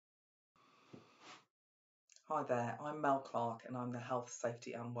Hi there, I'm Mel Clarke and I'm the Health,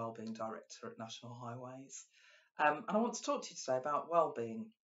 Safety and Wellbeing Director at National Highways. And I want to talk to you today about wellbeing.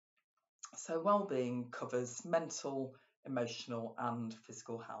 So, wellbeing covers mental, emotional, and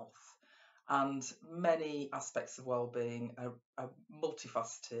physical health. And many aspects of wellbeing are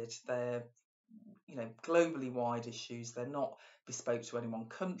multifaceted. They're globally wide issues. They're not bespoke to any one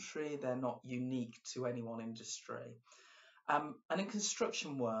country. They're not unique to any one industry. And in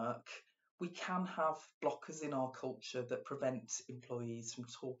construction work, we can have blockers in our culture that prevent employees from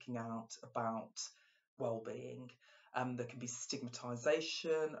talking out about well-being. There can be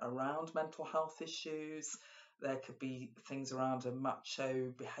stigmatisation around mental health issues. There could be things around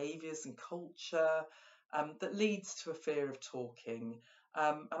macho behaviours and culture that leads to a fear of talking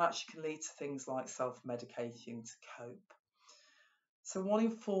and actually can lead to things like self-medicating to cope. So, 1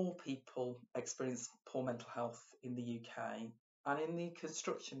 in 4 people experience poor mental health in the UK, and in the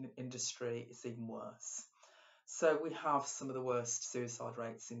construction industry, it's even worse. So, we have some of the worst suicide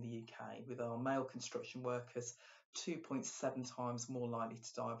rates in the UK, with our male construction workers 2.7 times more likely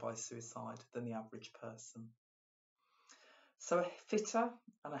to die by suicide than the average person. So, a fitter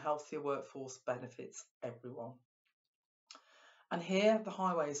and a healthier workforce benefits everyone. And here, the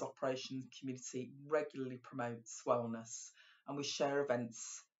Highways Operations community regularly promotes wellness, and we share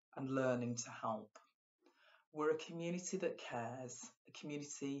events and learning to help. We're a community that cares, a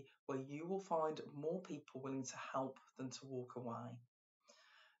community where you will find more people willing to help than to walk away.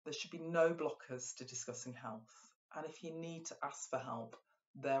 There should be no blockers to discussing health, and if you need to ask for help,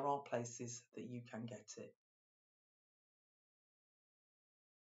 there are places that you can get it.